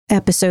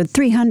Episode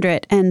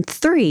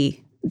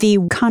 303, the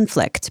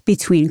conflict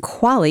between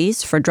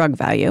QALYs for drug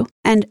value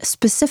and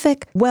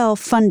specific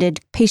well-funded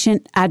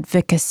patient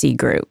advocacy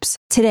groups.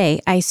 Today,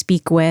 I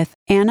speak with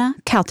Anna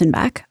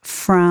Kaltenbach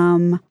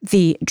from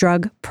the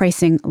Drug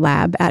Pricing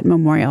Lab at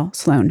Memorial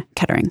Sloan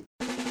Kettering.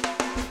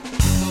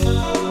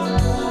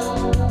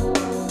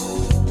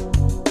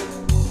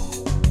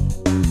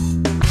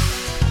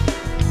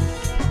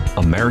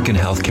 American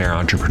healthcare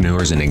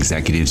entrepreneurs and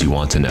executives you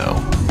want to know.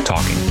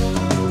 Talking.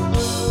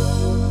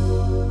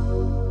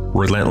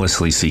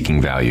 Relentlessly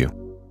seeking value.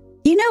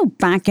 You know,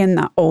 back in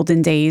the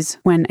olden days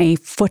when a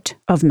foot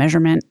of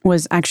measurement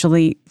was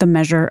actually the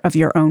measure of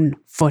your own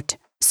foot.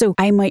 So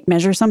I might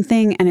measure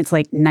something and it's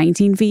like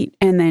 19 feet,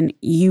 and then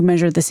you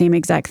measure the same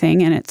exact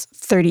thing and it's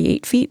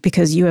 38 feet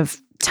because you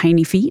have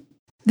tiny feet.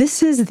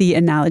 This is the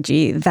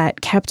analogy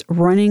that kept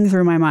running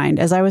through my mind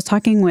as I was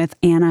talking with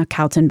Anna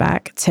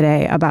Kaltenbach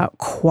today about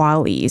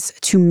QALYs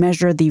to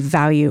measure the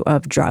value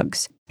of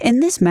drugs. In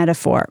this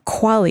metaphor,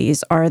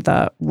 QALYs are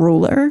the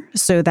ruler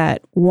so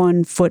that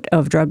 1 foot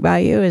of drug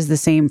value is the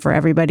same for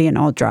everybody and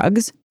all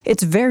drugs.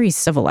 It's very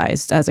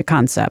civilized as a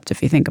concept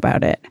if you think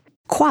about it.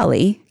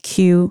 QALY,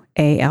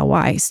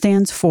 Q-A-L-Y,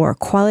 stands for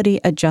Quality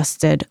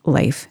Adjusted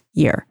Life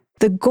Year.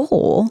 The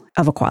goal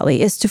of a QALY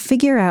is to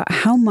figure out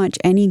how much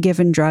any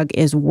given drug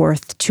is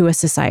worth to a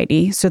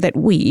society so that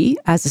we,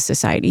 as a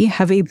society,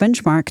 have a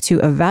benchmark to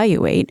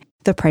evaluate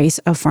the price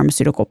of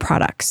pharmaceutical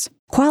products.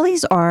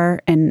 QALYs are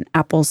an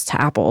apples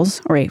to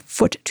apples, or a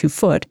foot to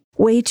foot,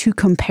 way to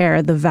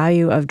compare the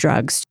value of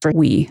drugs for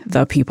we,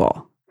 the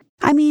people.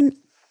 I mean,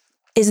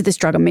 is this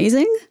drug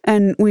amazing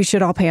and we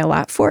should all pay a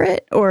lot for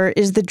it? Or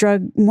is the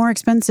drug more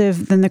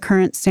expensive than the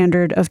current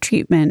standard of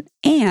treatment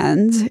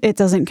and it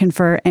doesn't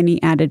confer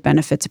any added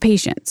benefit to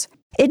patients?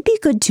 It'd be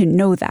good to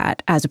know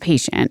that as a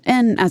patient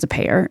and as a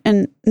payer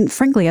and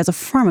frankly as a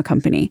pharma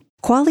company.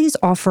 QALYs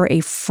offer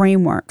a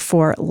framework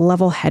for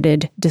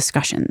level-headed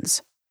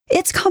discussions.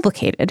 It's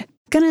complicated.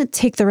 Going to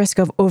take the risk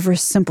of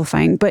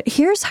oversimplifying, but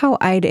here's how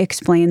I'd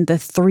explain the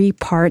 3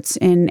 parts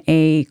in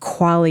a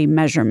QALY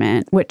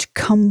measurement, which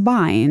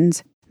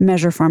combined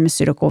measure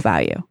pharmaceutical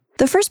value.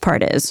 The first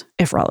part is,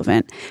 if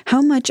relevant,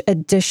 how much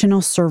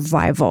additional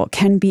survival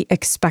can be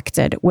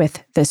expected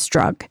with this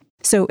drug.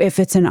 So if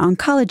it's an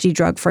oncology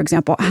drug, for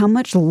example, how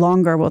much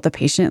longer will the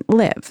patient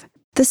live?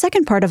 The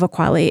second part of a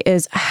QALY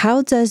is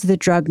how does the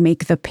drug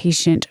make the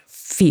patient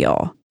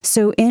feel?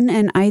 So in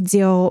an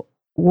ideal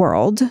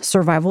world,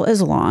 survival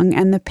is long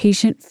and the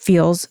patient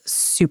feels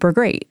super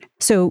great.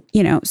 So,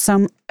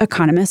 some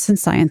economists and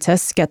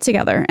scientists get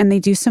together and they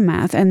do some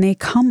math and they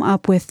come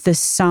up with the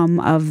sum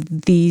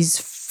of these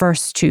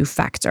first 2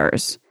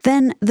 factors.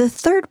 Then the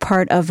third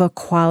part of a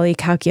QALY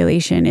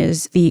calculation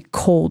is the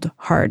cold,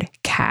 hard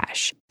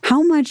cash.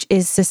 How much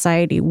is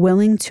society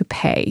willing to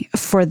pay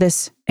for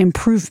this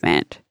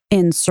improvement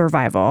in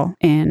survival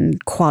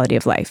and quality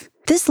of life?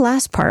 This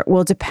last part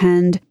will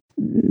depend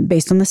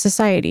based on the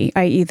society,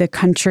 i.e. the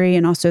country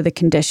and also the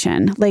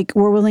condition. Like,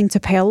 we're willing to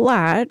pay a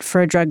lot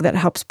for a drug that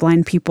helps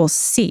blind people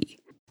see.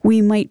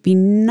 We might be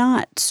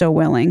not so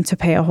willing to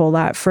pay a whole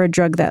lot for a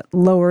drug that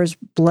lowers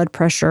blood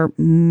pressure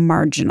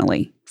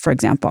marginally, for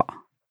example.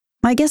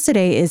 My guest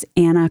today is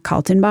Anna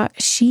Kaltenbach.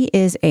 She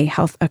is a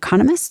health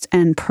economist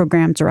and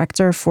program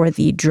director for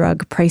the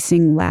Drug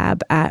Pricing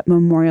Lab at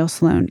Memorial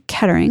Sloan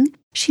Kettering.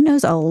 She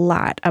knows a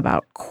lot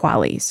about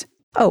QALYs.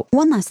 Oh,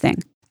 one last thing.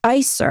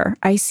 ICER,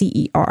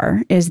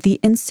 I-C-E-R, is the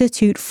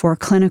Institute for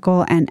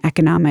Clinical and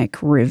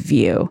Economic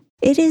Review.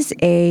 It is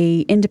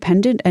an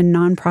independent and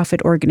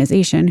nonprofit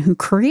organization who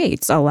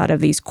creates a lot of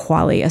these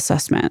QALY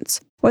assessments.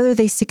 Whether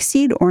they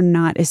succeed or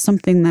not is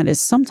something that is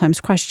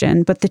sometimes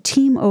questioned, but the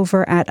team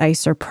over at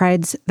ICER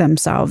prides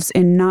themselves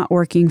in not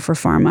working for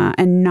pharma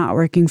and not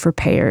working for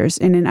payers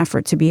in an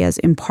effort to be as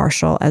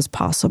impartial as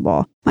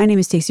possible. My name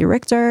is Stacey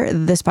Richter.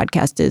 This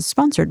podcast is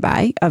sponsored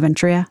by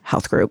Aventria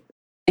Health Group.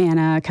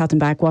 Anna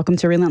Kaltenbach, welcome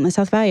to Relentless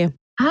Health Value.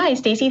 Hi,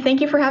 Stacey. Thank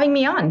you for having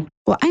me on.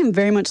 Well, I am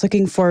very much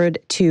looking forward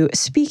to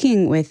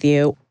speaking with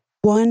you.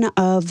 One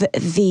of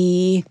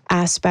the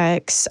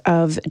aspects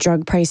of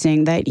drug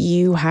pricing that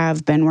you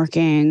have been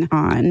working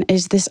on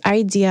is this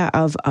idea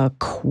of a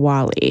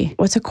QALY.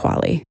 What's a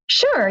QALY?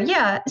 Sure,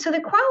 yeah. So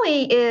the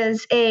QALY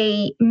is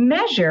a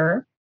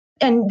measure,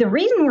 and the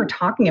reason we're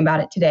talking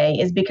about it today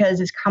is because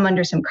it's come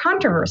under some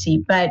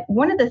controversy. But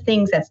one of the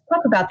things that's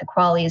tough about the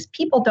QALY is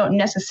people don't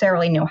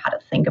necessarily know how to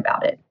think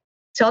about it.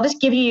 So I'll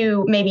just give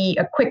you maybe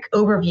a quick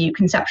overview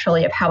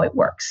conceptually of how it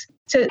works.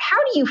 So how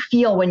do you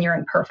feel when you're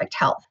in perfect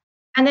health?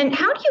 And then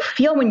how do you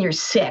feel when you're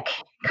sick?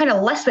 Kind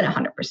of less than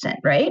 100%,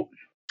 right?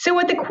 So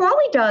what the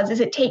QALY does is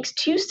it takes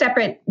 2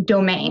 separate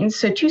domains,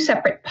 so 2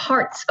 separate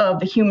parts of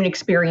the human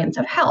experience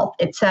of health.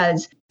 It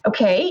says,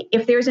 okay,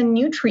 if there's a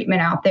new treatment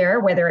out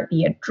there, whether it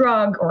be a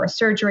drug or a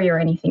surgery or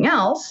anything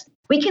else,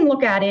 we can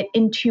look at it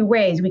in 2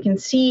 ways. We can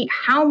see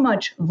how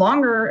much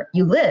longer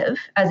you live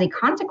as a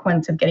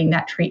consequence of getting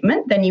that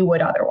treatment than you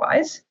would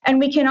otherwise. And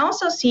we can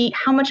also see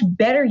how much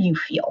better you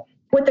feel.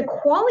 What the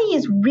QALY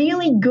is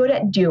really good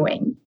at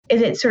doing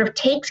is it sort of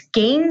takes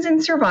gains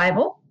in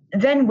survival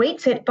then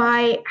weights it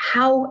by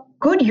how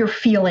good you're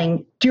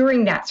feeling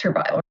during that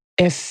survival.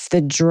 If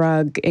the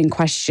drug in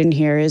question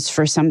here is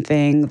for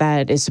something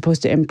that is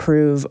supposed to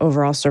improve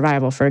overall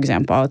survival, for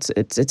example,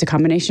 it's a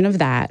combination of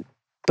that.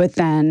 But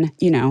then,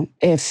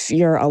 if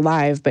you're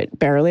alive but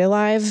barely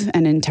alive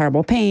and in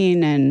terrible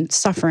pain and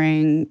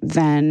suffering,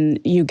 then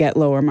you get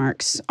lower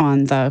marks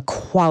on the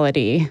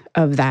quality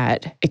of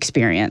that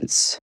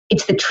experience.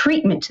 It's the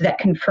treatment that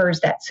confers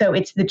that. So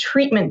it's the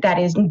treatment that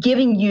is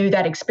giving you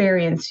that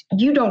experience.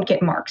 You don't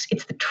get marks.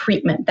 It's the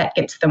treatment that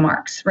gets the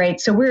marks, right?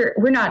 So we're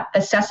not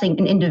assessing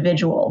an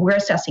individual. We're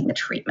assessing the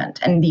treatment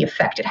and the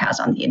effect it has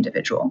on the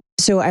individual.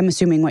 So I'm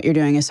assuming what you're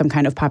doing is some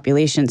kind of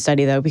population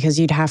study, though, because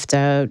you'd have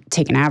to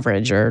take an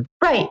average or...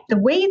 Right. The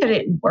way that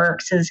it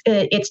works is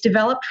it's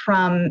developed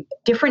from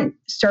different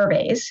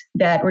surveys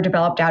that were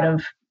developed out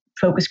of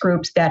focus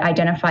groups that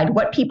identified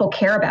what people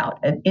care about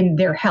in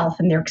their health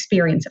and their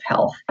experience of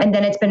health. And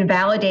then it's been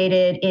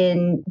validated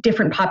in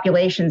different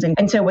populations.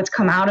 And so what's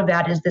come out of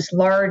that is this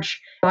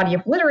large body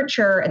of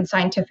literature and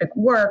scientific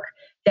work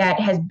that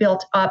has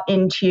built up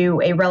into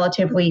a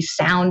relatively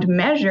sound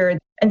measure.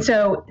 And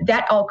so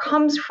that all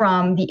comes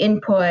from the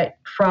input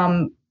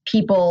from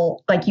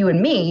people like you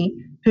and me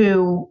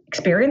who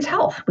experience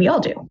health. We all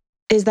do.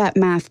 Is that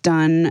math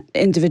done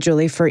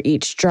individually for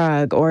each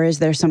drug, or is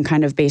there some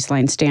kind of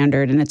baseline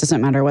standard and it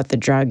doesn't matter what the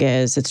drug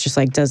is? It's just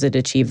like, does it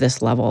achieve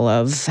this level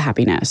of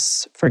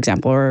happiness, for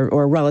example,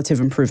 or relative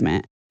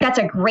improvement? That's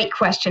a great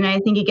question. And I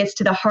think it gets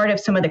to the heart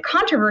of some of the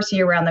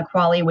controversy around the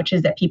QALY, which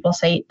is that people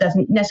say it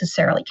doesn't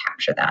necessarily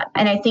capture that.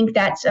 And I think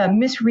that's a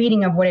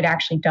misreading of what it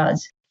actually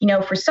does.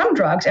 For some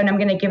drugs, and I'm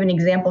going to give an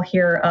example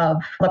here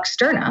of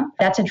Luxturna,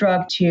 that's a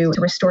drug to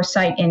restore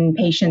sight in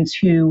patients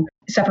who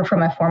suffer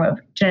from a form of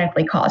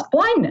genetically caused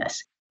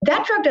blindness.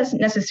 That drug doesn't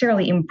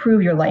necessarily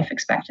improve your life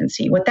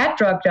expectancy. What that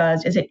drug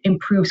does is it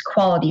improves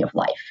quality of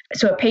life.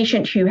 So a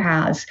patient who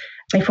has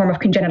a form of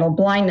congenital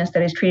blindness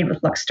that is treated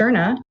with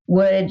Luxturna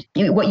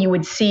what you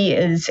would see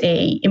is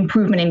a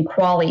improvement in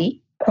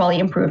quality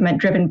improvement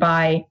driven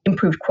by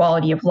improved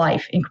quality of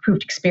life,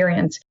 improved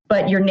experience.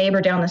 But your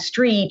neighbor down the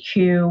street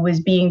who was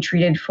being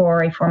treated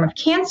for a form of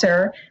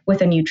cancer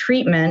with a new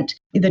treatment,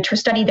 the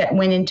study that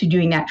went into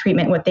doing that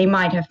treatment, what they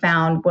might have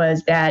found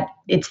was that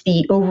it's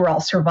the overall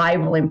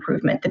survival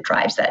improvement that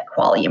drives that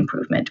quality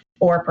improvement.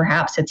 Or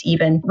perhaps it's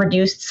even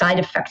reduced side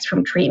effects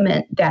from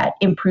treatment that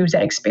improves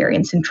that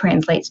experience and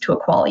translates to a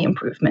quality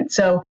improvement.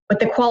 So what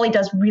the QALY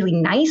does really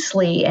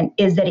nicely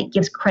is that it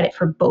gives credit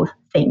for both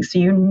things. So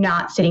you're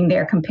not sitting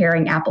there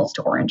comparing apples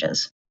to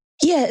oranges.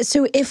 Yeah,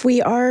 so if we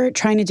are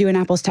trying to do an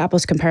apples to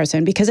apples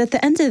comparison, because at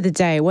the end of the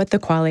day, what the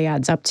QALY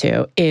adds up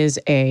to is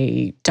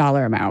a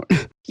dollar amount.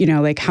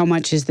 Like how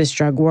much is this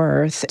drug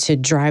worth to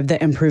drive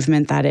the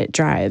improvement that it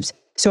drives?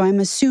 So I'm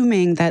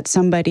assuming that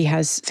somebody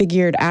has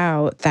figured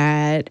out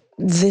that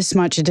this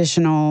much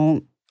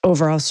additional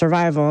overall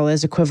survival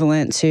is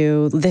equivalent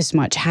to this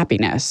much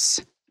happiness,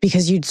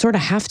 because you'd sort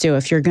of have to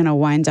if you're going to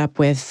wind up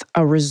with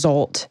a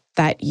result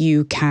that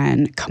you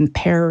can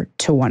compare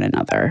to one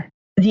another.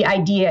 The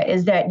idea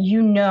is that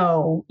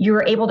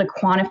you're able to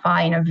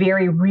quantify in a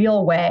very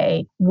real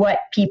way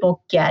what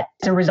people get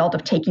as a result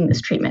of taking this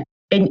treatment.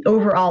 An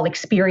overall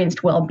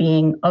experienced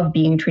well-being of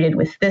being treated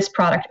with this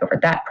product over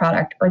that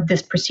product or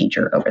this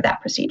procedure over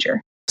that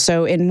procedure.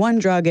 So in one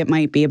drug, it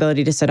might be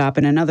ability to sit up.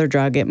 In another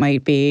drug, it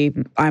might be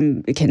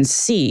can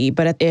see.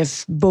 But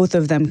if both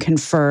of them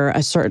confer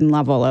a certain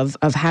level of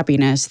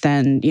happiness,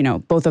 then,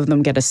 both of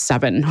them get a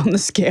 7 on the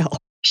scale.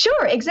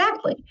 Sure,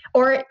 exactly.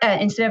 Or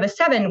instead of a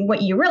 7,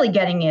 what you're really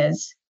getting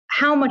is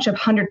how much of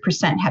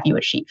 100% have you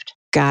achieved?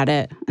 Got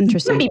it.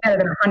 Interesting. It would be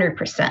better than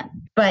 100%,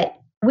 but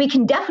we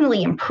can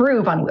definitely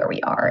improve on where we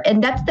are.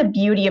 And that's the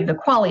beauty of the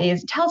QALY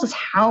is it tells us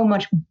how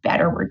much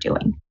better we're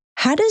doing.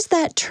 How does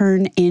that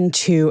turn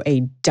into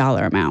a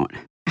dollar amount?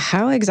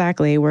 How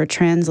exactly we're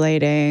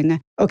translating,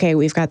 okay,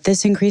 we've got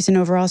this increase in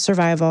overall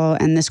survival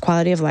and this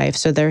quality of life.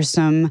 So there's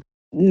some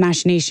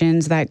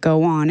machinations that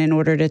go on in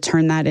order to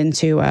turn that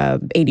into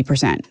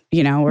 80%,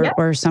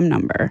 or some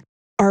number.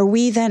 Are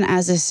we then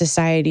as a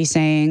society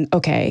saying,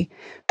 okay,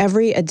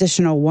 every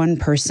additional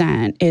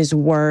 1% is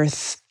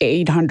worth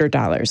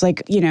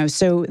 $800?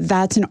 So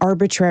that's an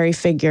arbitrary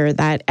figure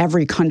that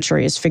every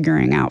country is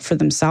figuring out for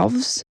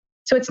themselves?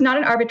 So it's not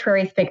an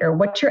arbitrary figure.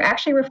 What you're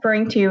actually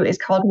referring to is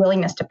called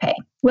willingness to pay.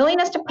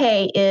 Willingness to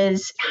pay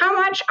is how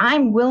much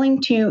I'm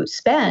willing to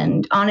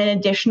spend on an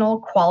additional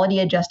quality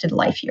adjusted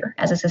life year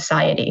as a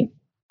society.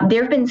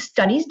 There have been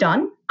studies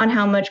done on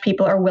how much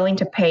people are willing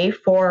to pay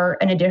for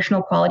an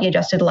additional quality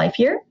adjusted life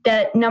year.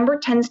 That number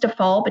tends to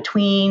fall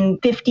between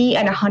 $50,000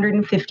 and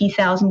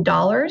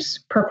 $150,000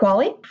 per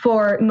QALY.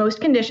 For most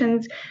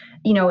conditions,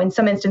 in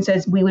some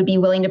instances, we would be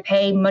willing to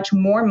pay much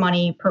more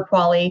money per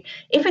QALY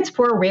if it's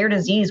for a rare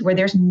disease where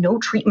there's no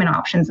treatment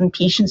options and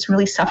patients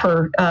really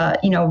suffer,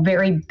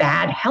 very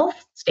bad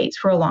health states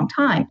for a long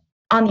time.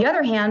 On the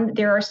other hand,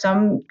 there are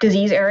some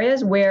disease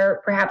areas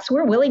where perhaps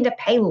we're willing to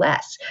pay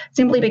less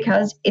simply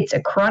because it's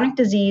a chronic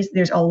disease.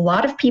 There's a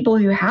lot of people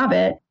who have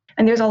it,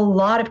 and there's a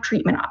lot of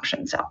treatment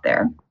options out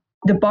there.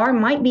 The bar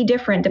might be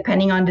different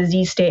depending on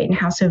disease state and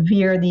how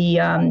severe the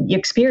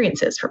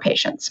experience is for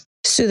patients.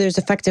 So there's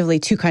effectively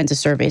two kinds of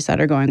surveys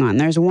that are going on.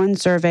 There's one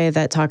survey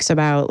that talks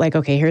about like,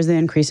 okay, here's the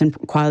increase in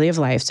quality of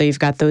life. So you've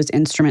got those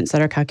instruments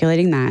that are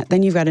calculating that.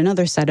 Then you've got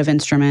another set of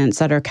instruments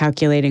that are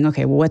calculating,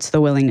 okay, well, what's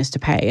the willingness to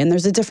pay? And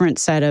there's a different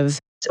set of...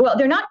 Well,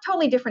 they're not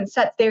totally different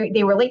sets.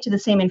 They relate to the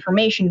same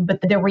information, but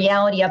the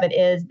reality of it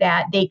is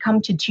that they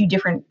come to two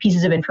different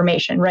pieces of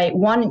information, right?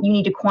 One, you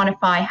need to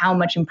quantify how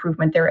much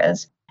improvement there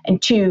is.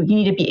 And two, you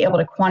need to be able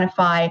to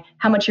quantify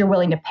how much you're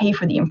willing to pay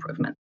for the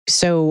improvement.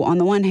 So on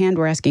the one hand,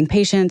 we're asking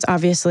patients,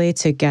 obviously,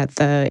 to get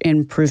the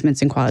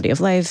improvements in quality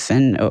of life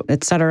and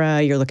et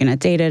cetera. You're looking at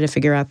data to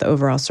figure out the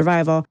overall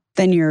survival.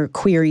 Then you're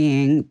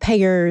querying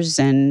payers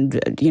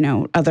and,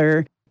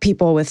 other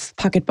people with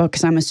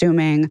pocketbooks, I'm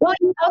assuming. Well,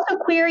 you also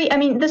query,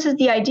 this is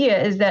the idea,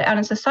 is that on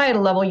a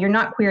societal level, you're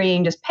not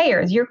querying just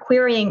payers. You're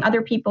querying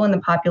other people in the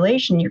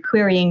population. You're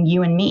querying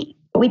you and me.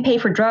 What we pay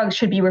for drugs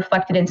should be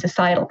reflected in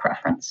societal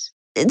preference.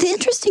 The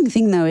interesting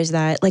thing, though, is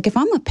that, like, if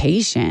I'm a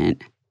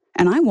patient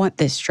and I want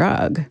this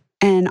drug,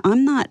 and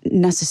I'm not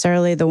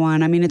necessarily the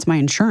one, it's my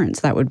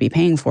insurance that would be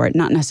paying for it,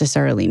 not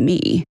necessarily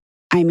me.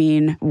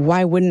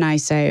 Why wouldn't I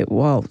say,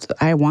 well,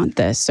 I want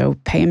this, so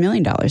pay $1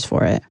 million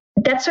for it?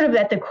 That's sort of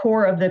at the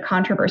core of the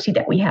controversy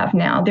that we have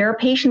now. There are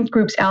patient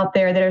groups out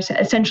there that are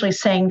essentially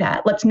saying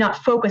that let's not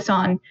focus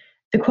on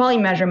the quality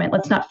measurement.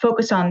 Let's not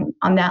focus on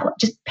that.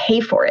 Just pay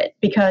for it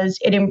because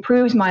it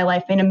improves my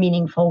life in a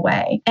meaningful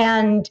way.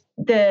 And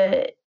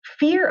the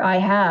fear I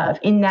have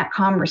in that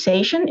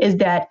conversation is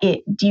that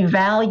it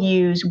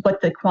devalues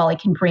what the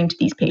quality can bring to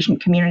these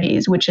patient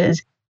communities, which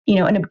is,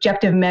 an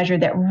objective measure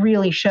that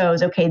really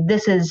shows, okay,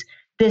 this is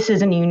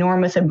an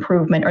enormous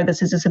improvement, or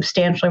this is a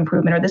substantial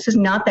improvement, or this is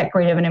not that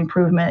great of an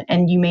improvement,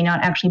 and you may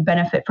not actually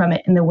benefit from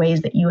it in the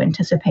ways that you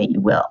anticipate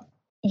you will.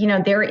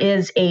 There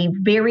is a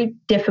very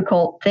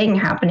difficult thing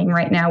happening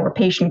right now where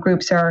patient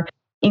groups are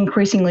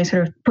increasingly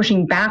sort of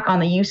pushing back on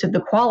the use of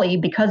the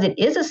QALY because it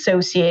is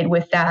associated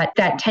with that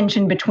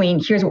tension between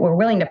here's what we're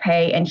willing to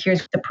pay and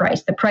here's the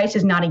price. The price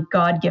is not a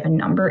God-given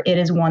number. It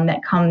is one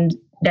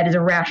that is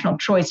a rational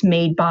choice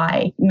made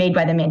by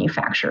the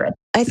manufacturer.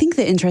 I think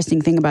the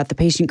interesting thing about the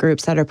patient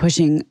groups that are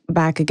pushing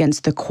back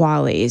against the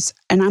QALYs,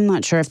 and I'm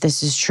not sure if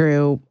this is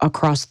true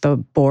across the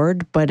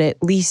board, but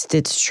at least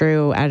it's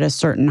true at a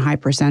certain high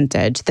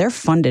percentage, they're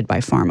funded by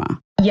pharma.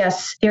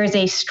 Yes, there is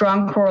a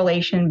strong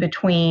correlation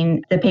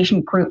between the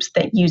patient groups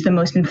that use the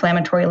most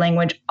inflammatory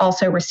language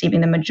also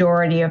receiving the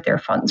majority of their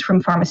funds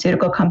from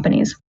pharmaceutical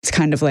companies. It's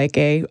kind of like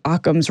a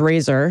Occam's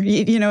razor,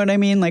 you know what I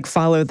mean? Like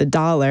follow the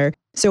dollar.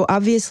 So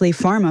obviously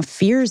pharma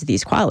fears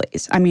these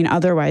QALYs.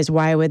 Otherwise,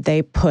 why would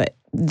they put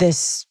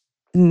this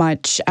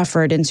much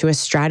effort into a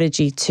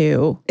strategy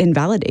to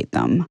invalidate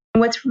them?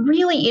 What's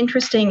really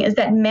interesting is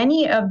that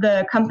many of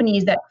the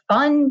companies that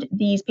fund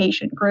these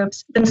patient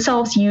groups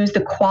themselves use the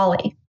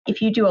QALY.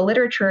 If you do a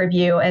literature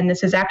review, and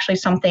this is actually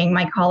something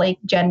my colleague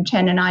Jen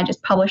Chen and I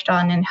just published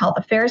on in Health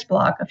Affairs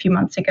blog a few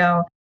months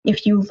ago,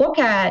 if you look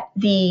at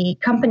the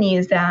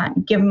companies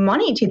that give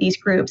money to these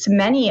groups,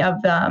 many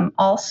of them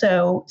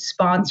also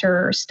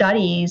sponsor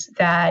studies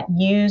that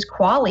use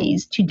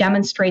QALYs to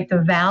demonstrate the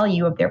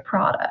value of their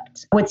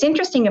products. What's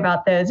interesting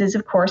about those is,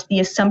 of course, the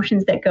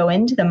assumptions that go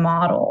into the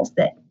models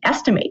that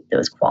estimate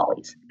those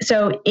QALYs.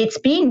 So it's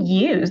being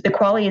used, the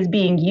QALY is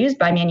being used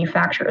by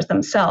manufacturers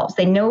themselves.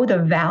 They know the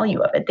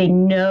value of it. They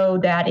know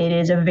that it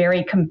is a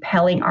very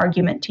compelling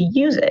argument to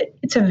use it.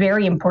 It's a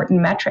very important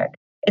metric.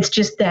 It's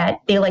just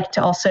that they like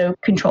to also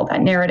control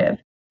that narrative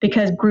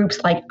because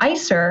groups like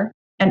ICER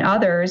and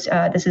others,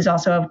 this is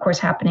also, of course,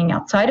 happening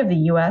outside of the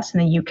US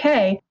and the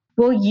UK,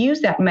 will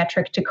use that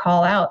metric to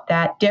call out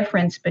that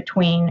difference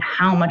between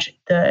how much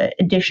the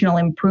additional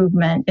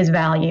improvement is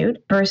valued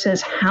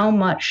versus how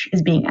much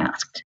is being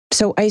asked.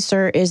 So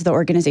ICER is the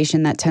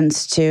organization that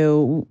tends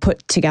to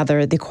put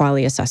together the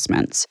QALY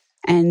assessments,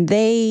 and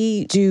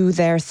they do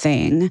their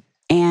thing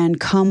and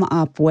come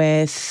up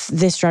with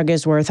this drug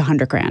is worth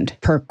 $100,000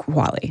 per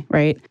QALY,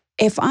 right?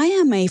 If I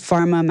am a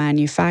pharma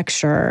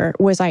manufacturer,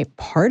 was I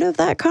part of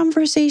that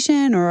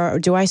conversation, or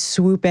do I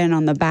swoop in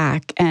on the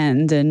back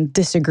end and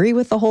disagree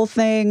with the whole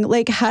thing?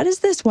 Like, how does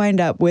this wind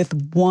up with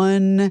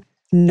one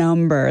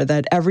number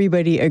that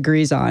everybody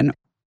agrees on?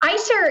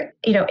 ICER,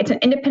 it's an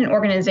independent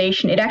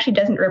organization. It actually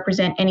doesn't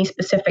represent any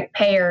specific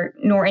payer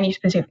nor any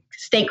specific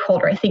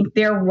stakeholder. I think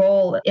their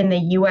role in the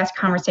U.S.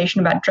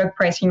 conversation about drug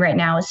pricing right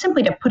now is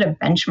simply to put a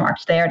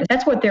benchmark there.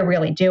 That's what they're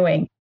really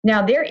doing.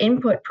 Now, their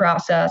input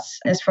process,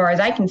 as far as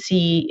I can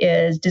see,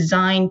 is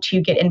designed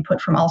to get input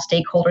from all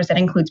stakeholders. That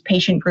includes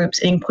patient groups.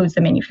 It includes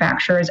the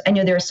manufacturers. I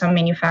know there are some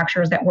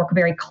manufacturers that work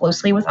very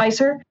closely with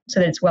ICER so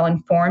that it's well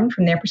informed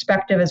from their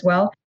perspective as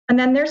well. And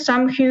then there's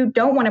some who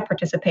don't want to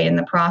participate in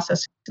the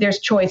process. There's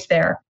choice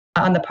there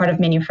on the part of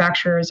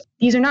manufacturers.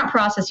 These are not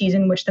processes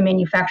in which the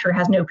manufacturer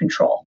has no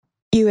control.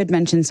 You had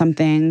mentioned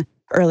something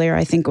earlier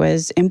I think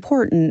was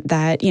important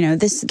that,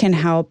 this can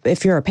help,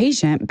 if you're a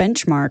patient,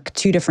 benchmark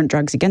two different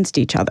drugs against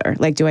each other.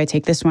 Like, do I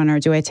take this one or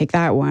do I take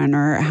that one?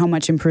 Or how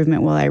much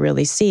improvement will I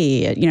really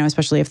see?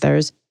 Especially if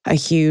there's a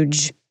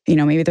huge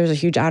maybe there's a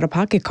huge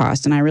out-of-pocket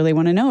cost and I really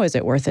want to know, is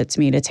it worth it to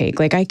me to take?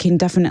 Like, I can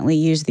definitely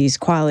use these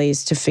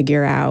QALYs to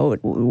figure out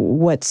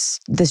what's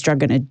this drug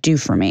going to do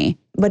for me.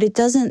 But it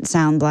doesn't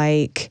sound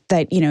like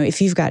that,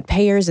 if you've got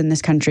payers in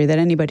this country, that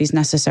anybody's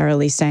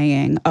necessarily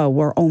saying, oh,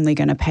 we're only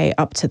going to pay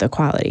up to the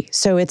quality.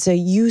 So it's a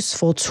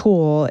useful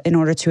tool in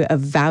order to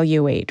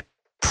evaluate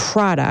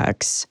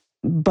products,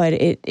 but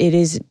it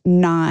is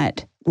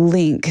not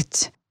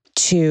linked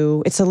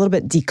to, it's a little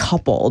bit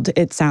decoupled,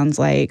 it sounds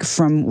like,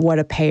 from what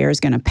a payer is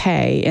going to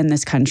pay in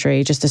this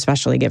country, just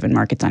especially given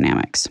market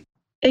dynamics.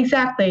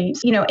 Exactly.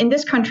 In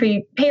this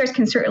country, payers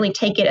can certainly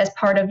take it as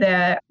part of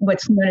the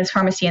what's known as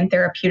Pharmacy and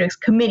Therapeutics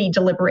Committee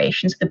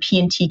deliberations. The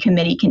P&T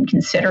committee can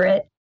consider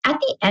it. At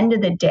the end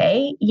of the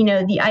day,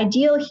 the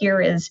ideal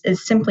here is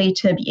simply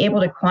to be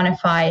able to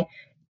quantify,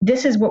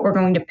 this is what we're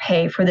going to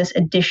pay for this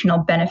additional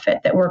benefit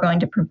that we're going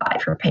to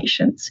provide for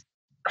patients.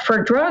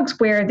 For drugs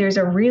where there's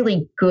a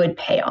really good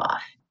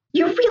payoff,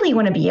 you really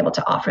want to be able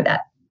to offer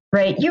that,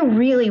 right? You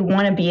really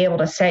want to be able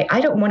to say, I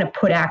don't want to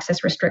put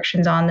access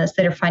restrictions on this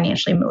that are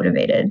financially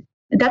motivated.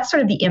 That's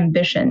sort of the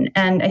ambition.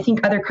 And I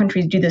think other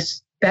countries do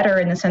this better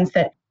in the sense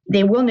that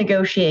they will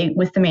negotiate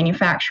with the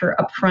manufacturer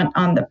upfront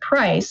on the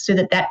price so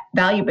that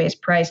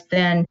value-based price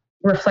then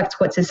reflects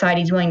what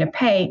society is willing to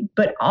pay,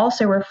 but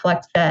also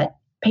reflects that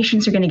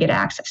patients are going to get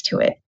access to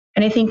it.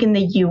 And I think in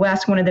the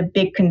US, one of the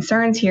big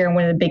concerns here and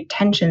one of the big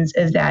tensions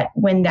is that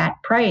when that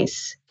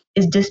price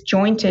is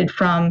disjointed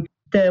from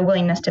the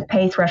willingness to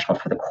pay threshold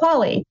for the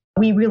QALY,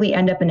 we really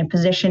end up in a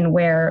position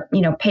where,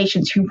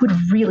 patients who would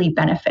really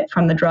benefit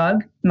from the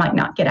drug might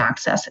not get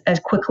access as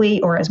quickly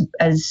or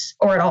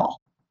or at all.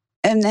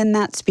 And then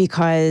that's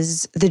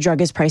because the drug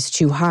is priced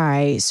too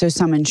high. So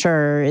some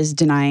insurer is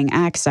denying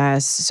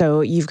access. So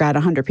you've got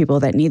 100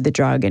 people that need the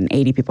drug and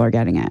 80 people are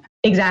getting it.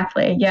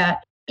 Exactly. Yeah.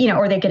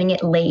 Or they're getting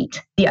it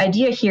late. The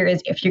idea here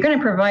is if you're going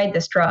to provide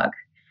this drug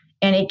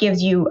and it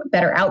gives you a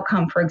better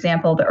outcome, for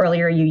example, the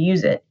earlier you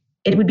use it,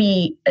 it would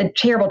be a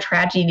terrible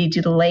tragedy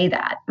to delay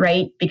that,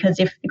 right? Because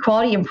if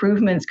quality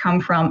improvements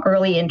come from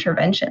early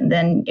intervention,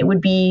 then it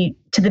would be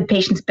to the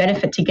patient's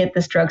benefit to get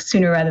this drug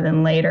sooner rather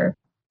than later.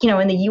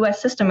 In the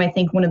US system, I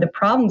think one of the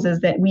problems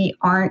is that we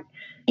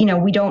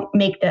don't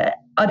make the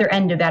other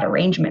end of that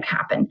arrangement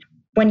happen.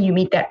 When you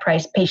meet that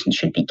price, patients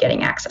should be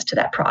getting access to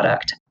that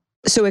product.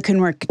 So it can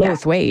work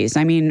both ways.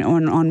 I mean,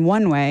 on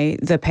one way,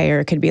 the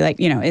payer could be like,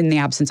 in the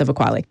absence of a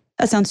QALY,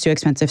 that sounds too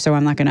expensive, so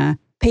I'm not going to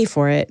pay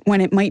for it,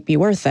 when it might be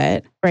worth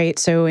it, right?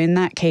 So in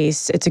that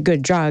case, it's a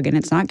good drug and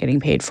it's not getting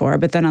paid for.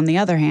 But then on the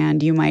other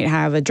hand, you might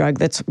have a drug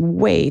that's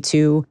way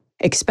too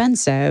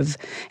expensive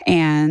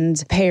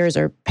and payers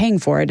are paying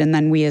for it. And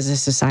then we as a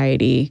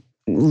society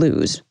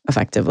lose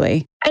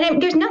effectively. And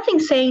there's nothing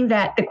saying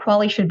that the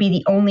QALY should be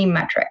the only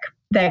metric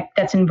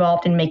that's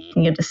involved in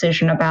making a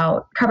decision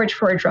about coverage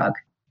for a drug.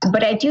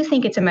 But I do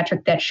think it's a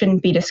metric that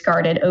shouldn't be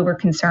discarded over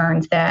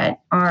concerns that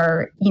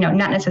are,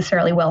 not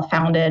necessarily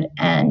well-founded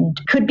and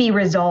could be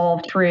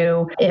resolved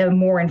through a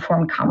more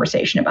informed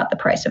conversation about the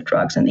price of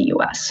drugs in the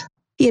U.S.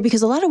 Yeah,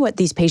 because a lot of what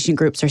these patient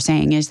groups are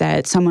saying is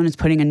that someone is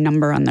putting a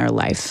number on their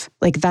life.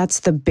 Like,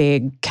 that's the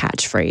big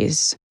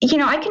catchphrase.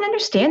 I can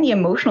understand the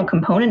emotional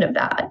component of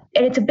that.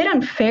 And it's a bit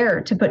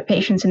unfair to put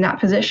patients in that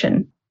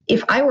position.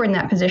 If I were in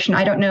that position,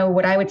 I don't know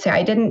what I would say.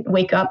 I didn't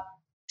wake up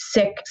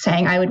sick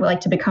saying I would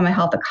like to become a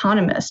health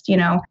economist.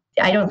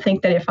 I don't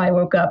think that if I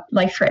woke up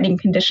life-threatening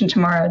condition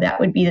tomorrow, that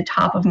would be the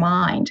top of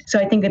mind. So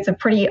I think it's a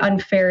pretty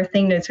unfair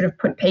thing to sort of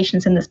put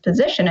patients in this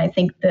position. I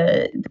think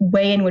the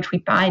way in which we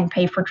buy and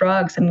pay for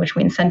drugs, in which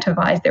we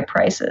incentivize their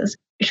prices,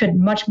 should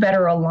much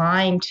better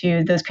align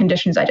to those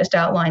conditions I just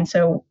outlined.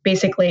 So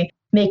basically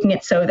making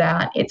it so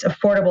that it's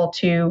affordable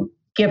to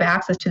give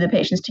access to the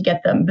patients to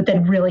get them, but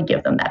then really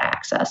give them that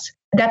access.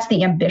 That's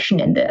the ambition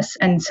in this.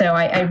 And so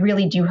I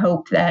really do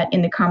hope that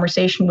in the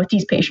conversation with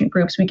these patient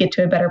groups, we get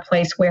to a better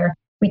place where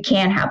we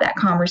can have that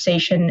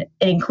conversation.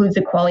 It includes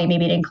the QALY,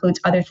 maybe it includes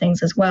other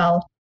things as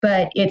well,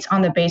 but it's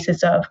on the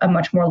basis of a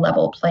much more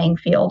level playing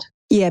field.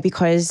 Yeah,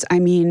 because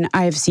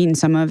I've seen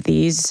some of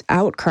these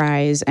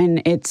outcries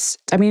and it's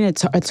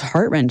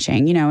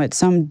heart-wrenching. It's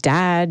some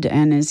dad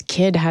and his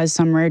kid has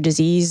some rare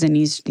disease and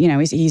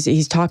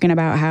he's talking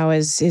about how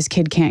his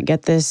kid can't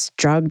get this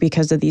drug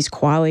because of these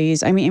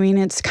QALYs.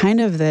 It's kind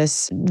of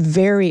this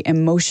very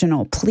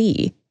emotional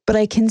plea. But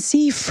I can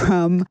see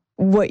from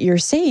what you're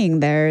saying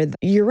there,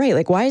 you're right.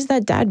 Like, why is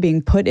that dad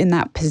being put in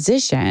that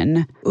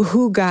position?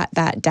 Who got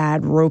that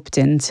dad roped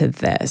into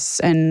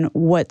this? And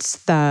what's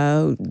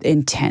the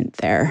intent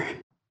there?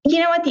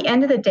 At the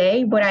end of the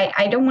day, what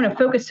I don't want to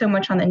focus so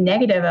much on the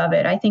negative of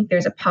it. I think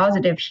there's a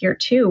positive here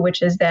too,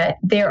 which is that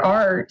there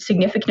are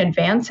significant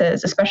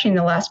advances, especially in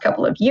the last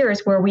couple of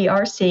years, where we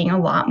are seeing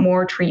a lot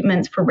more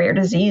treatments for rare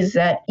disease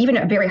that even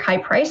at very high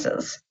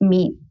prices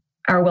meet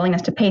our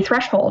willingness to pay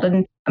threshold.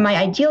 And my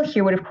ideal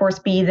here would, of course,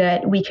 be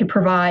that we could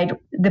provide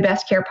the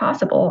best care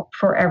possible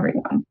for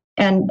everyone.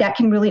 And that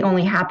can really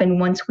only happen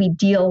once we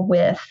deal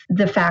with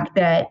the fact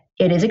that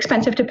it is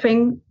expensive to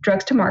bring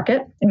drugs to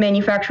market.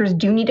 Manufacturers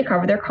do need to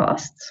cover their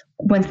costs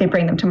once they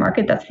bring them to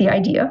market. That's the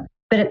idea.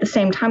 But at the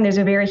same time, there's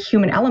a very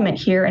human element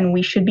here, and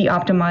we should be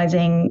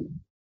optimizing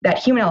that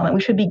human element.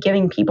 We should be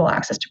giving people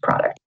access to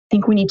product. I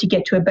think we need to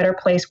get to a better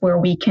place where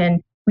we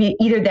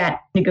either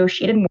that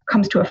negotiated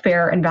comes to a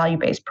fair and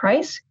value-based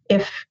price.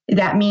 If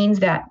that means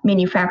that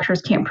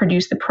manufacturers can't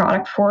produce the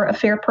product for a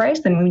fair price,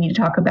 then we need to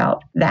talk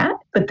about that.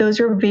 But those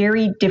are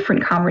very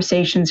different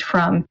conversations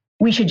from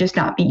we should just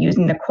not be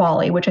using the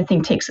QALY, which I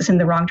think takes us in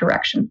the wrong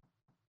direction.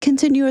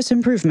 Continuous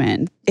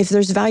improvement. If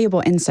there's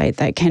valuable insight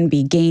that can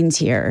be gained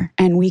here,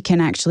 and we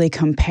can actually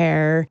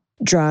compare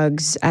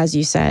drugs, as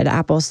you said,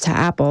 apples to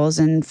apples,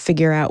 and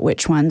figure out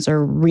which ones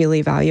are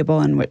really valuable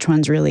and which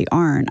ones really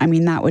aren't. I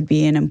mean, that would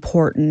be an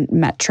important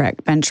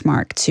metric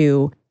benchmark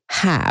to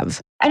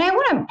have. And I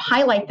want to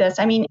highlight this.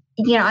 I mean,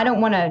 I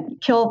don't want to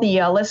kill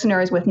the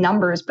listeners with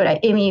numbers, but I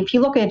mean, if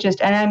you look at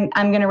and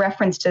I'm going to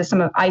reference to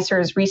some of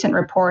ICER's recent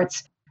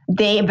reports,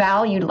 they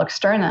valued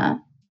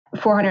Luxturna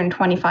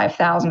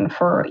 $425,000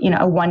 for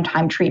a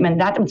one-time treatment.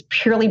 That was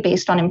purely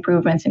based on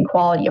improvements in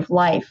quality of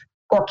life.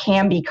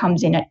 Orkambi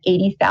comes in at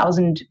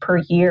 $80,000 per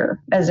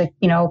year as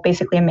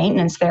basically a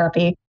maintenance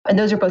therapy. And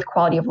those are both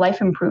quality of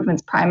life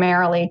improvements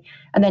primarily.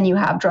 And then you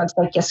have drugs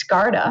like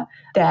Yescarta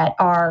that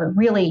are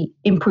really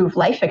improve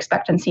life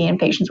expectancy in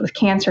patients with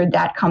cancer.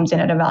 That comes in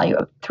at a value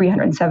of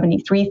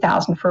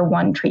 $373,000 for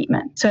one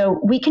treatment.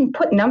 So we can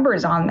put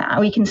numbers on that.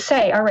 We can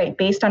say, all right,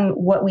 based on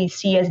what we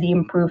see as the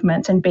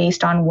improvements and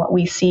based on what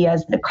we see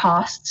as the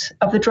costs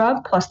of the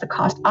drug plus the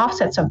cost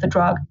offsets of the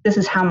drug, this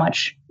is how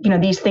much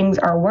these things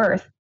are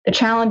worth. The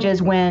challenge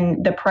is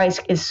when the price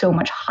is so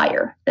much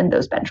higher than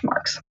those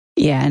benchmarks.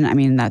 Yeah, and I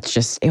mean, that's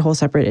just a whole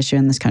separate issue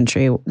in this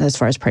country as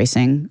far as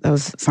pricing of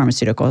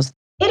pharmaceuticals.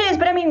 It is,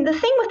 but I mean, the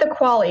thing with the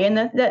QALY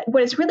and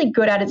what it's really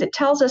good at is it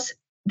tells us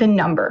the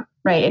number,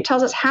 right? It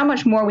tells us how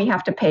much more we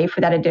have to pay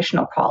for that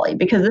additional QALY,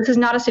 because this is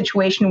not a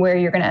situation where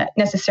you're going to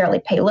necessarily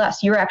pay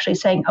less. You're actually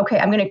saying, okay,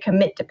 I'm going to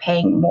commit to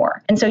paying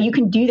more. And so you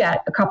can do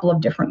that a couple of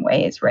different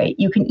ways, right?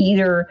 You can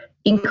either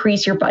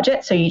increase your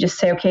budget. So you just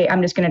say, okay,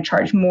 I'm just going to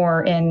charge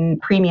more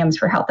in premiums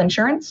for health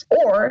insurance,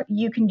 or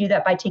you can do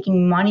that by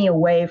taking money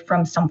away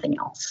from something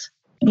else.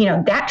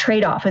 That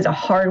trade-off is a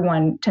hard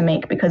one to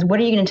make, because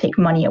what are you going to take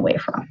money away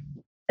from?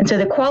 And so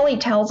the QALY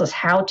tells us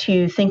how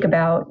to think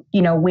about,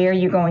 where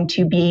you're going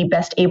to be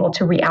best able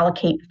to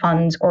reallocate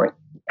funds or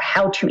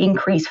how to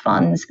increase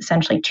funds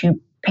essentially to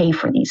pay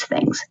for these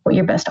things, what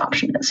your best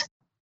option is.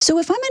 So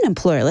if I'm an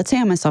employer, let's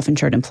say I'm a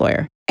self-insured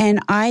employer,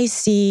 and I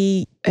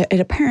see it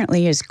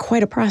apparently is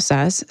quite a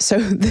process. So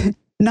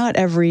not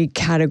every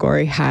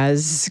category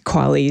has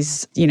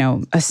QALYs,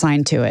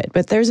 assigned to it,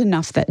 but there's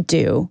enough that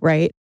do,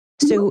 right?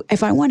 So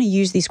if I want to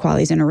use these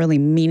QALYs in a really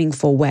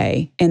meaningful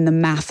way in the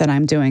math that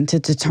I'm doing to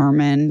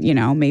determine,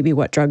 maybe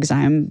what drugs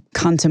I'm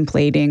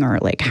contemplating or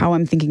like how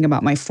I'm thinking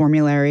about my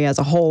formulary as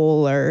a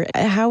whole, or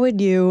how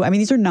would you,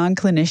 these are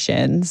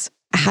non-clinicians.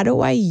 How do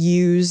I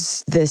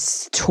use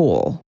this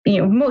tool?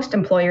 Most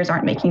employers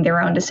aren't making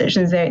their own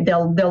decisions.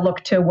 They'll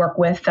look to work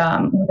with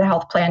the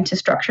health plan to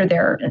structure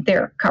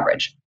their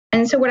coverage.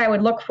 And so what I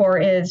would look for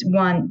is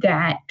one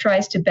that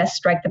tries to best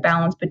strike the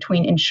balance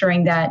between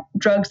ensuring that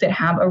drugs that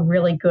have a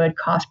really good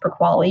cost per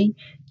QALY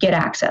get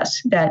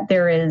access, that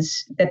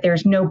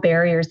there's no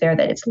barriers there,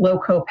 that it's low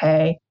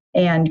copay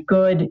and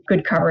good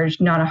coverage,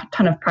 not a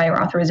ton of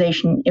prior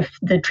authorization if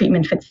the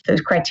treatment fits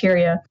those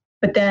criteria.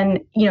 But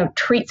then,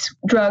 treats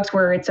drugs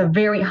where it's a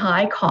very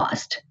high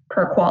cost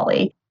per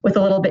QALY with a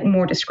little bit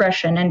more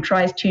discretion, and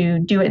tries to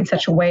do it in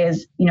such a way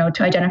as,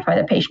 to identify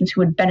the patients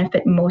who would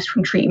benefit most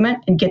from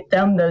treatment and get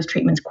them those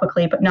treatments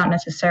quickly, but not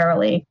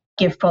necessarily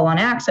give full-on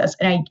access.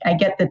 And I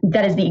get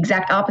that is the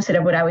exact opposite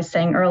of what I was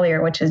saying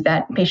earlier, which is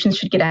that patients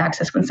should get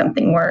access when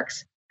something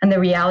works. And the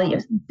reality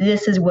is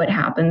this is what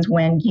happens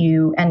when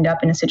you end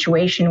up in a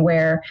situation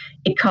where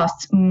it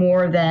costs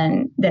more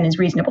than is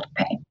reasonable to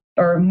pay,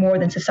 or more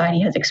than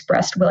society has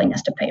expressed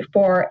willingness to pay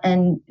for.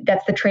 And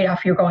that's the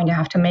trade-off you're going to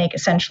have to make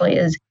essentially,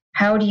 is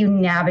how do you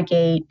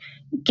navigate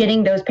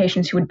getting those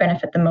patients who would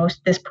benefit the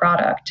most this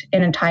product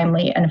in a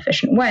timely and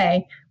efficient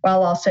way,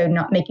 while also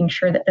not making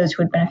sure that those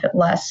who would benefit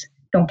less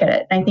don't get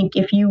it. And I think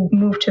if you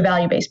move to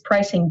value-based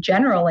pricing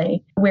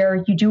generally,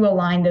 where you do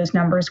align those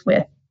numbers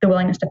with the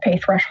willingness to pay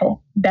threshold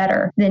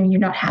better, then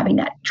you're not having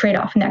that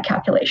trade-off in that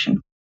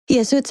calculation.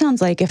 Yeah, so it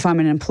sounds like if I'm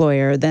an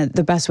employer, then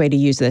the best way to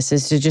use this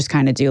is to just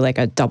kind of do like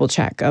a double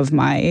check of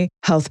my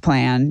health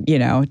plan,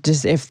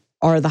 just if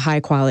are the high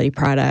quality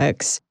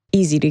products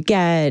easy to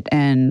get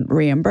and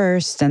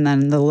reimbursed, and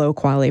then the low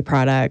quality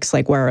products,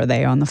 like where are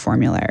they on the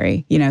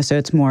formulary? So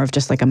it's more of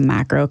just like a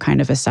macro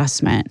kind of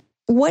assessment.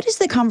 What is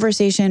the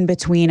conversation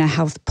between a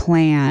health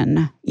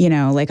plan,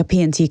 like a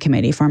P&T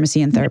committee,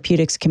 pharmacy and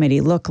therapeutics committee,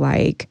 look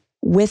like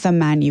with a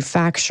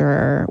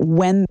manufacturer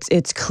when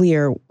it's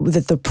clear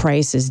that the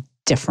price is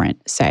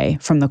different, say,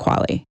 from the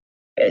QALY?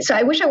 So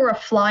I wish I were a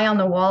fly on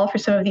the wall for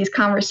some of these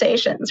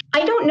conversations.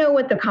 I don't know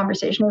what the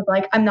conversation is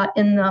like. I'm not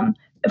in them.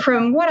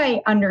 From what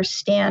I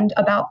understand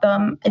about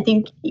them, I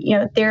think,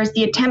 there's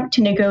the attempt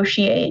to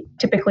negotiate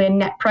typically a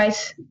net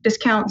price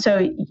discount.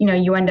 So,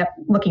 you end up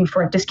looking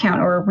for a discount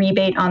or a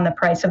rebate on the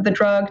price of the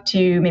drug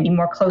to maybe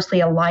more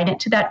closely align it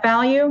to that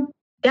value.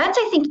 That's,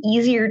 I think,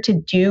 easier to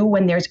do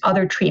when there's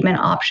other treatment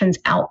options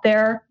out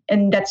there.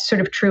 And that's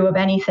sort of true of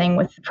anything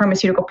with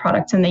pharmaceutical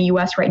products in the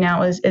US right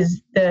now is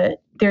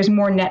there's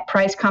more net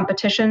price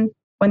competition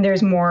when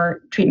there's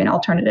more treatment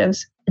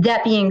alternatives.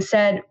 That being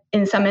said,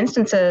 in some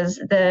instances,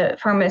 the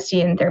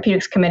Pharmacy and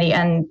Therapeutics Committee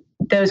and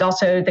those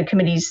also the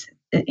committees,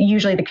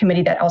 usually the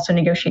committee that also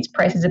negotiates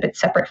price is a bit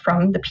separate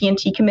from the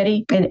P&T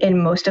committee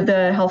in most of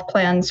the health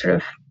plan sort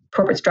of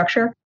corporate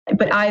structure.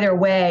 But either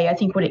way, I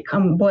think what it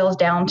boils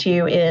down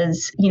to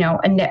is,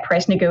 a net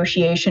price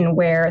negotiation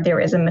where there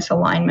is a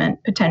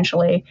misalignment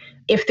potentially.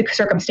 If the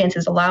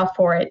circumstances allow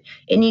for it,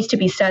 it needs to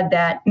be said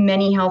that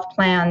many health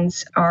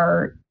plans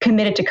are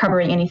committed to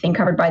covering anything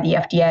covered by the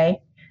FDA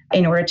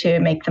in order to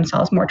make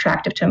themselves more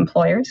attractive to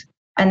employers.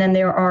 And then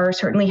there are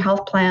certainly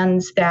health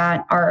plans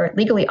that are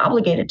legally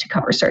obligated to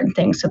cover certain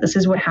things. So this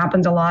is what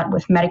happens a lot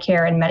with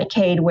Medicare and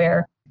Medicaid,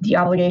 where the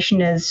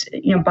obligation is,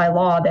 by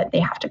law that they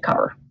have to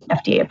cover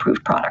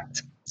FDA-approved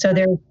products. So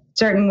there are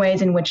certain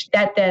ways in which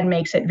that then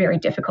makes it very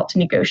difficult to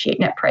negotiate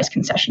net price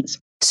concessions.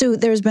 So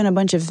there's been a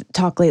bunch of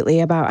talk lately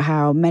about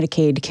how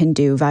Medicaid can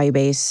do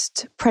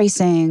value-based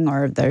pricing,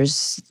 or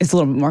it's a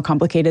little bit more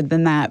complicated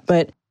than that,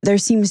 but there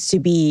seems to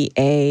be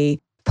a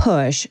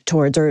push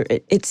towards, or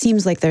it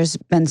seems like there's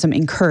been some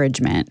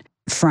encouragement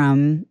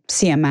from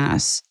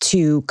CMS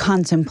to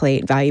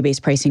contemplate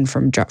value-based pricing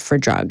for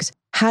drugs.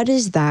 How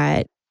does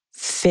that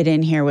fit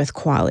in here with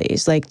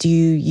QALYs? Like, do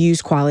you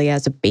use QALY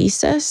as a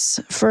basis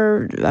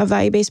for a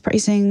value-based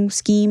pricing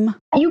scheme?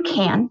 You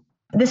can.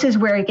 This is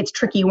where it gets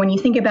tricky. When you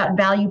think about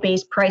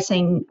value-based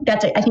pricing, I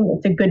think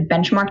it's a good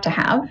benchmark to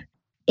have.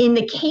 In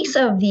the case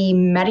of the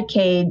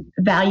Medicaid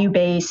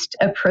value-based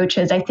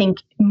approaches, I think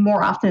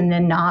more often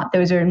than not,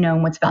 those are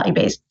known what's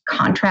value-based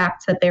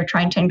contracts that they're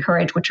trying to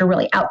encourage, which are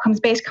really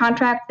outcomes-based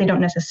contracts. They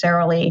don't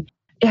necessarily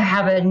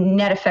have a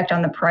net effect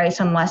on the price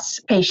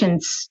unless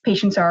patients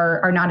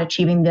are not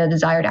achieving the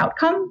desired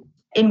outcome,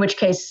 in which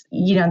case,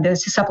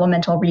 there's a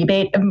supplemental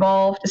rebate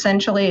involved,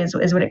 essentially, is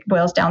what it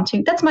boils down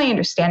to. That's my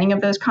understanding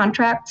of those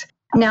contracts.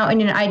 Now, in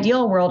an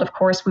ideal world, of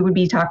course, we would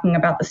be talking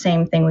about the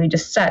same thing we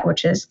just said,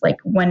 which is like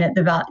when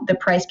the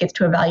price gets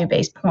to a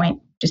value-based point,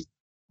 just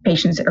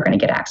patients are going to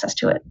get access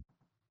to it.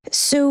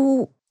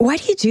 So why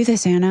do you do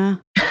this,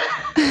 Anna?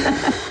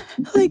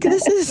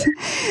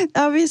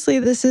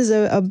 This is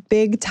a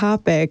big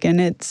topic, and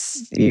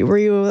were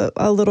you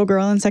a little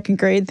girl in second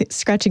grade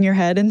scratching your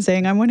head and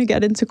saying, I want to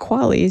get into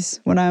QALYs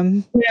when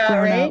I'm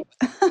grown up?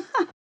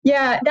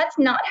 Yeah, that's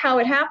not how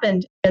it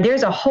happened.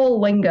 There's a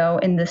whole lingo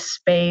in this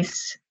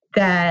space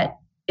that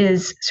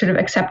is sort of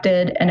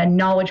accepted and a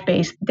knowledge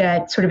base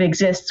that sort of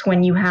exists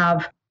when you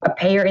have a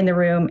payer in the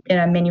room and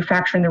a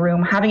manufacturer in the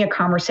room having a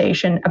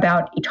conversation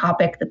about a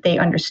topic that they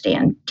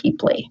understand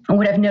deeply. And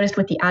what I've noticed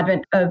with the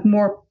advent of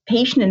more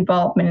patient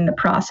involvement in the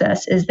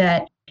process is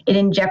that it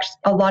injects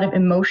a lot of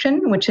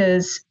emotion, which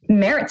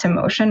merits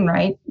emotion,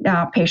 right?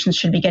 Patients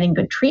should be getting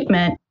good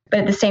treatment.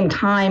 But at the same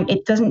time,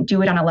 it doesn't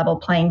do it on a level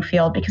playing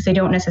field because they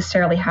don't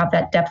necessarily have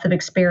that depth of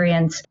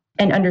experience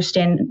and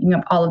understand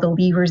all of the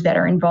levers that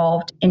are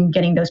involved in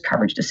getting those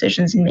coverage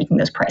decisions and making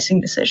those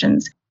pricing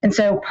decisions. And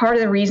so part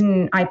of the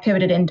reason I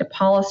pivoted into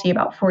policy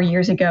about 4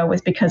 years ago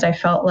was because I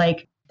felt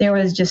like there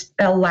was just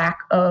a lack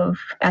of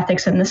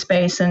ethics in the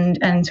space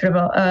and sort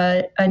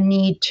of a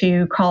need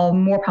to call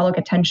more public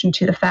attention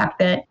to the fact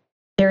that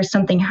there is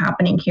something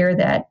happening here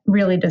that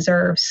really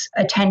deserves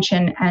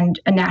attention and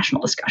a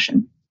national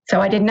discussion. So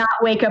I did not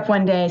wake up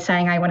one day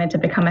saying I wanted to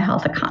become a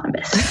health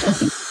economist.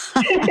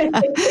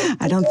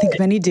 I don't think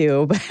many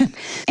do. But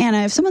Anna,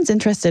 if someone's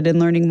interested in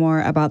learning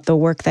more about the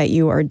work that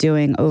you are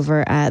doing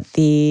over at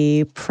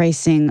the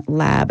pricing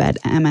lab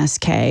at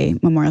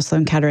MSK, Memorial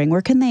Sloan Kettering,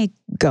 where can they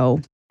go?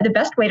 The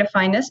best way to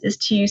find us is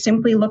to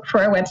simply look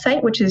for our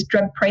website, which is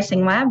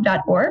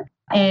drugpricinglab.org.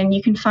 And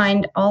you can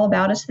find all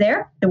about us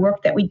there, the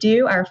work that we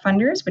do, our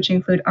funders, which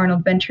include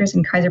Arnold Ventures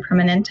and Kaiser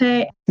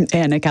Permanente.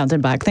 And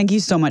Accountant Black. Thank you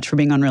so much for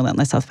being on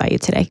Relentless Health Value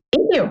today.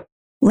 Thank you.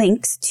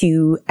 Links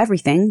to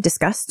everything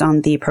discussed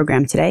on the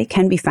program today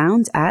can be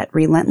found at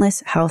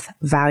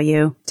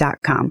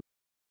relentlesshealthvalue.com.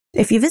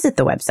 If you visit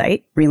the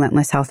website,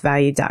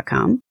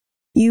 relentlesshealthvalue.com,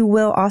 you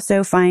will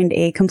also find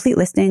a complete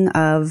listing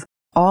of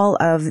all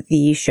of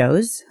the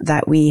shows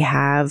that we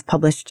have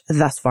published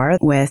thus far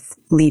with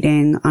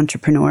leading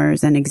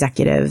entrepreneurs and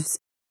executives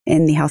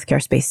in the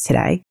healthcare space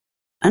today.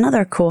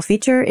 Another cool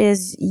feature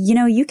is,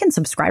 you can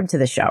subscribe to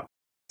the show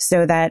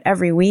so that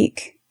every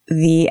week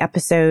the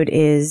episode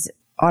is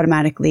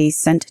automatically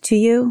sent to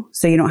you,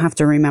 so you don't have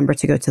to remember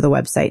to go to the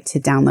website to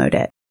download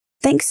it.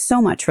 Thanks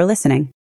so much for listening.